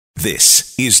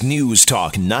This is News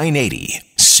Talk 980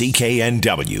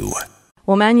 CKNW.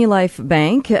 Well, Manulife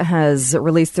Bank has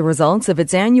released the results of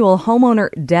its annual homeowner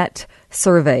debt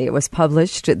survey. It was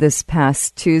published this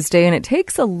past Tuesday, and it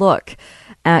takes a look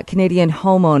at Canadian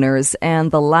homeowners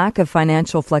and the lack of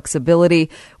financial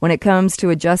flexibility when it comes to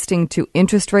adjusting to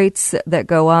interest rates that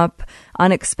go up,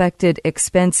 unexpected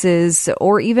expenses,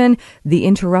 or even the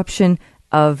interruption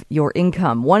of your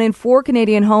income. 1 in 4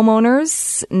 Canadian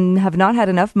homeowners have not had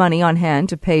enough money on hand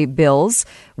to pay bills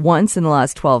once in the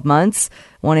last 12 months.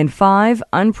 1 in 5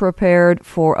 unprepared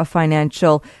for a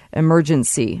financial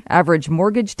emergency. Average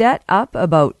mortgage debt up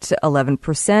about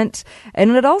 11%.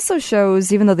 And it also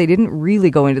shows, even though they didn't really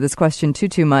go into this question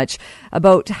too much,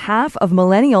 about half of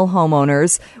millennial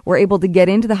homeowners were able to get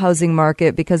into the housing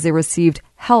market because they received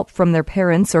help from their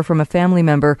parents or from a family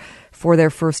member for their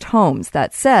first homes.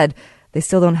 That said, they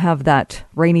still don't have that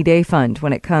rainy day fund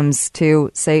when it comes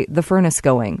to, say, the furnace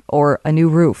going or a new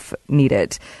roof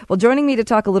needed. Well, joining me to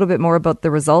talk a little bit more about the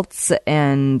results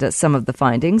and some of the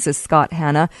findings is Scott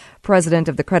Hanna, president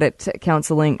of the Credit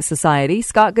Counselling Society.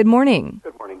 Scott, good morning.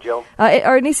 Good morning, Jill.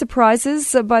 Are any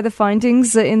surprises by the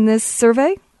findings in this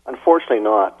survey? Unfortunately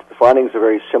not. The findings are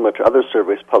very similar to other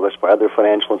surveys published by other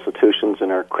financial institutions and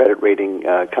our credit rating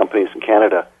companies in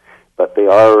Canada, but they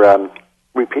are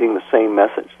repeating the same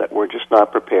message, that we're just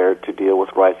not prepared to deal with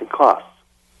rising costs.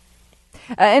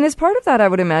 And as part of that, I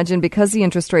would imagine, because the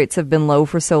interest rates have been low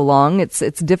for so long, it's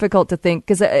difficult to think,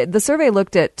 because the survey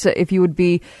looked at if you would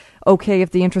be okay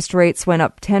if the interest rates went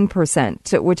up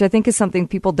 10%, which I think is something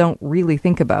people don't really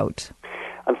think about.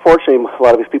 Unfortunately, a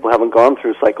lot of these people haven't gone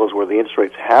through cycles where the interest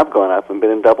rates have gone up and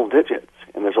been in double digits.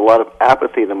 And there's a lot of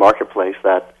apathy in the marketplace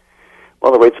that,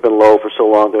 well, the rates have been low for so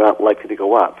long, they're not likely to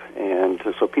go up. And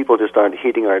so people just aren't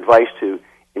heeding our advice to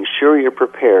ensure you're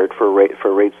prepared for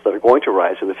rates that are going to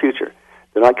rise in the future.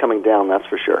 They're not coming down, that's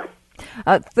for sure.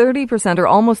 30% or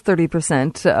almost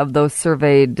 30% of those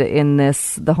surveyed in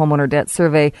the homeowner debt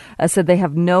survey said they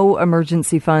have no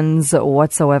emergency funds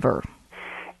whatsoever.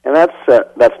 And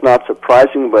that's not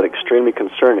surprising, but extremely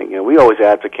concerning. You know, we always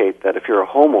advocate that if you're a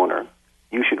homeowner,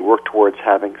 you should work towards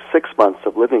having 6 months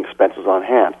of living expenses on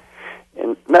hand.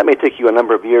 And that may take you a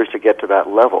number of years to get to that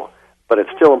level, but it's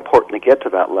still important to get to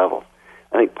that level.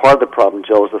 I think part of the problem,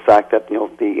 Joe, is the fact that,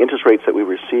 the interest rates that we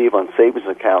receive on savings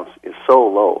accounts is so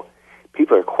low.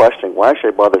 People are questioning, why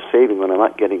should I bother saving when I'm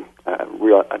not getting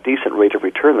a decent rate of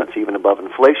return that's even above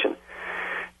inflation?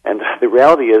 And the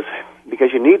reality is, because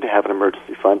you need to have an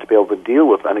emergency fund to be able to deal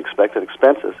with unexpected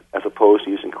expenses, as opposed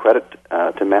to using credit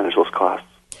to manage those costs.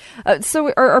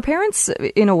 So are parents,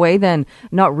 in a way, then,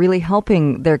 not really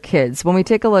helping their kids? When we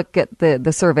take a look at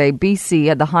the survey, BC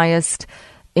had the highest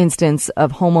instance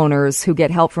of homeowners who get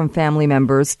help from family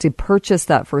members to purchase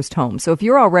that first home. So if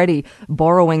you're already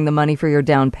borrowing the money for your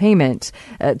down payment,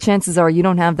 chances are you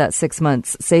don't have that 6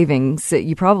 months savings.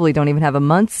 You probably don't even have a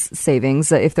month's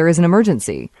savings if there is an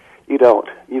emergency. You don't.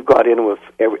 You've got in with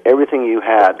everything you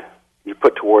had. You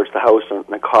put towards the house and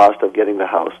the cost of getting the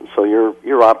house. And so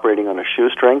you're operating on a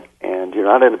shoestring, and you're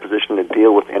not in a position to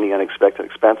deal with any unexpected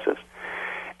expenses.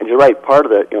 And you're right, part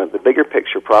of the bigger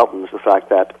picture problem is the fact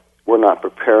that we're not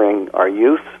preparing our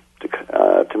youth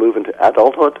to move into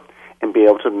adulthood and be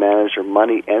able to manage their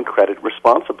money and credit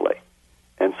responsibly.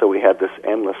 And so we have this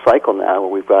endless cycle now where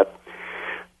we've got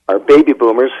our baby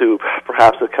boomers who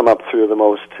perhaps have come up through the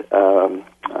most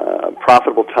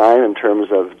profitable time in terms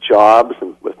of jobs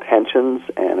and with pensions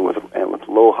and with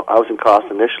low housing costs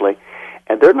initially,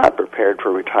 and they're not prepared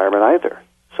for retirement either.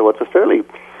 So it's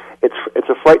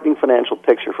a frightening financial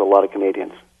picture for a lot of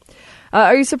Canadians.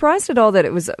 Are you surprised at all that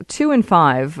it was 2 in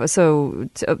 5? So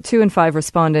 2 in 5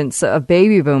 respondents of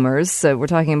baby boomers, we're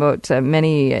talking about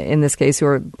many in this case who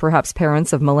are perhaps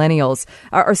parents of millennials,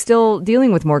 are still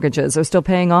dealing with mortgages, or still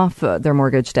paying off their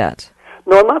mortgage debt?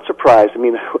 No, I'm not surprised. I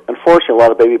mean, unfortunately, a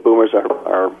lot of baby boomers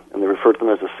are and they refer to them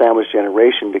as a sandwich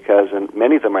generation because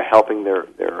many of them are helping their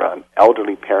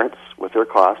elderly parents with their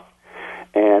costs,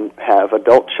 and have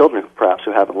adult children perhaps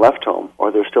who haven't left home,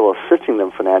 or they're still assisting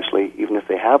them financially even if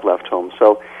they have left home.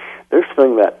 So they're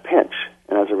feeling that pinch,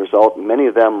 and as a result, many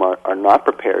of them are not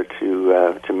prepared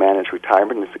to manage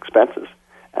retirement and its expenses,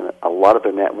 and a lot of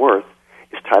their net worth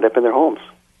is tied up in their homes.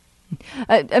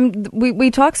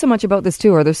 We talk so much about this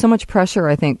too, or there's so much pressure,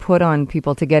 I think, put on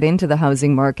people to get into the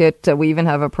housing market. We even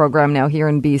have a program now here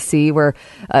in BC where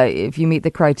if you meet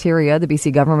the criteria, the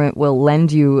BC government will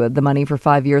lend you the money for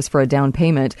 5 years for a down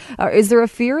payment. Is there a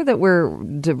fear that we're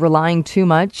relying too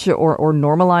much or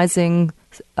normalizing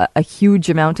a huge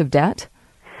amount of debt?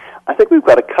 I think we've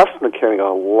got accustomed to carrying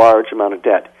a large amount of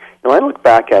debt. Now, I look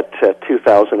back at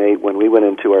 2008 when we went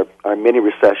into our mini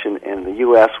recession and the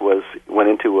U.S. went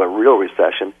into a real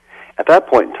recession. At that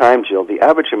point in time, Jill, the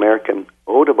average American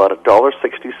owed about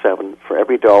 $1.67 for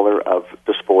every dollar of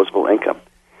disposable income.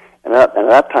 And at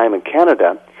that time in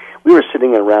Canada, we were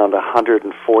sitting at around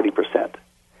 140%.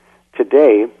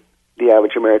 Today, the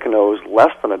average American owes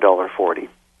less than $1.40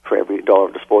 for every dollar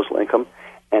of disposable income,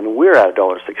 and we're at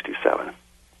 $1.67.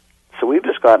 So we've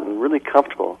just gotten really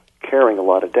comfortable carrying a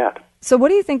lot of debt. So what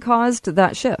do you think caused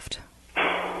that shift?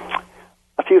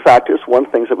 A few factors. One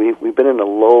thing is that we've been in a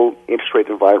low interest rate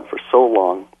environment for so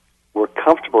long, we're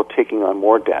comfortable taking on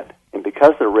more debt. And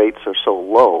because the rates are so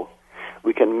low,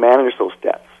 we can manage those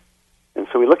debts. And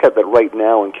so we look at that right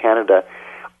now in Canada.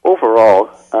 Overall,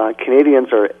 Canadians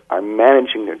are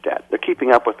managing their debt. They're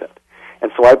keeping up with it.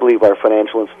 And so I believe our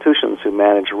financial institutions who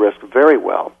manage risk very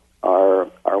well are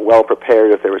well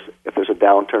prepared if there's a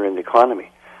downturn in the economy.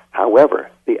 However,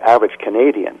 the average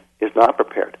Canadian is not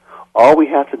prepared. All we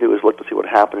have to do is look to see what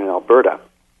happened in Alberta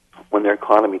when their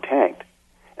economy tanked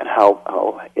and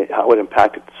how it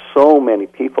impacted so many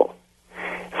people.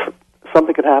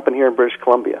 Something could happen here in British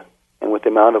Columbia. And with the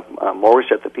amount of mortgage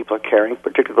debt that people are carrying,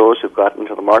 particularly those who've gotten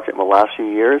into the market in the last few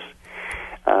years,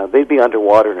 they'd be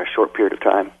underwater in a short period of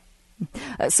time.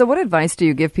 So what advice do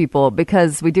you give people?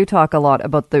 Because we do talk a lot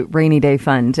about the rainy day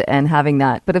fund and having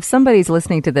that. But if somebody's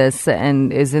listening to this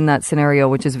and is in that scenario,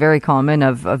 which is very common,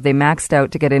 of they maxed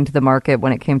out to get into the market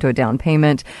when it came to a down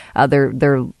payment, they're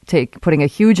putting a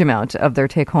huge amount of their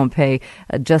take-home pay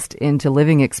just into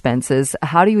living expenses.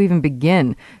 How do you even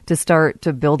begin to start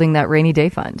to building that rainy day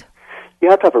fund? You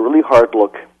have to have a really hard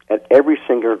look at every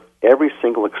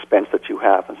single expense that you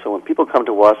have. And so when people come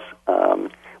to us,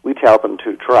 we tell them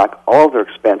to track all of their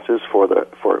expenses for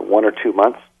 1 or 2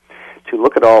 months, to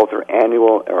look at all of their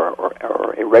annual or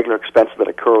irregular expenses that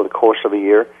occur over the course of a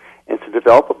year, and to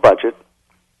develop a budget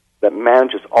that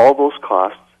manages all those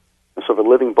costs, and so they're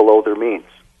living below their means.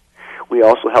 We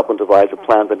also help them devise a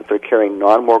plan that if they're carrying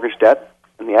non-mortgage debt,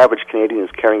 and the average Canadian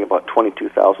is carrying about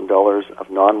 $22,000 of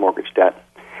non-mortgage debt,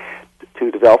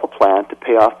 to develop a plan to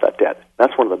pay off that debt.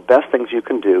 That's one of the best things you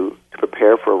can do to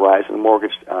prepare for a rise in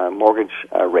mortgage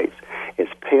rates, is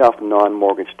pay off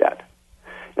non-mortgage debt.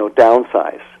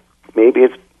 Downsize. Maybe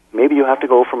you have to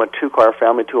go from a 2-car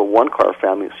family to a 1-car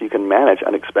family so you can manage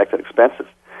unexpected expenses.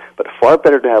 But far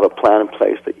better to have a plan in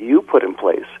place that you put in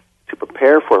place to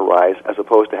prepare for a rise as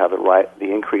opposed to have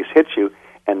the increase hit you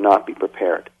and not be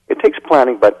prepared. It takes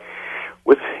planning, but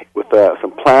with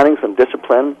some planning, some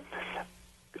discipline,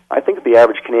 I think the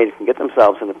average Canadian can get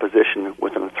themselves in a position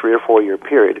within a 3 or 4 year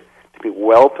period to be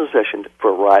well positioned for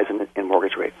a rise in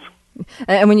mortgage rates.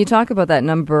 And when you talk about that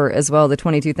number as well, the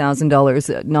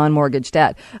 $22,000 non-mortgage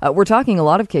debt, we're talking a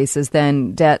lot of cases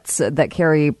then debts that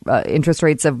carry interest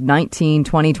rates of 19,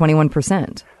 20,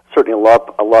 21%. Certainly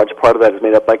a large part of that is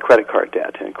made up by credit card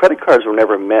debt. And credit cards were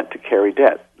never meant to carry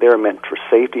debt. They were meant for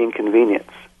safety and convenience.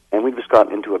 And we've just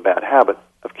gotten into a bad habit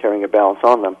of carrying a balance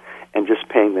on them and just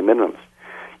paying the minimums.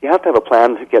 You have to have a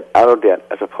plan to get out of debt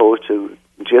as opposed to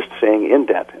just staying in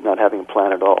debt and not having a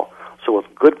plan at all. So with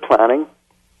good planning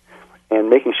and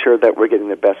making sure that we're getting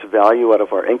the best value out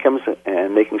of our incomes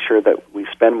and making sure that we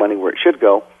spend money where it should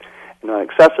go and not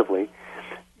excessively,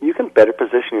 you can better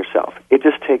position yourself. It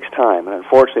just takes time. And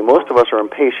unfortunately, most of us are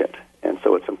impatient. And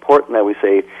so it's important that we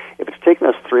say, if it's taken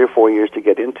us 3 or 4 years to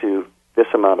get into this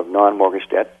amount of non-mortgage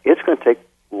debt, it's going to take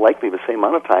likely the same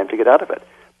amount of time to get out of it.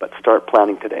 But start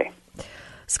planning today.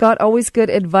 Scott, always good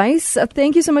advice.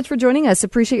 Thank you so much for joining us.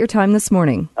 Appreciate your time this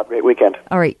morning. Have a great weekend.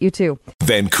 All right, you too.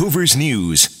 Vancouver's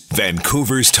News,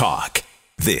 Vancouver's Talk.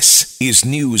 This is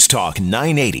News Talk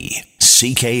 980,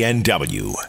 CKNW.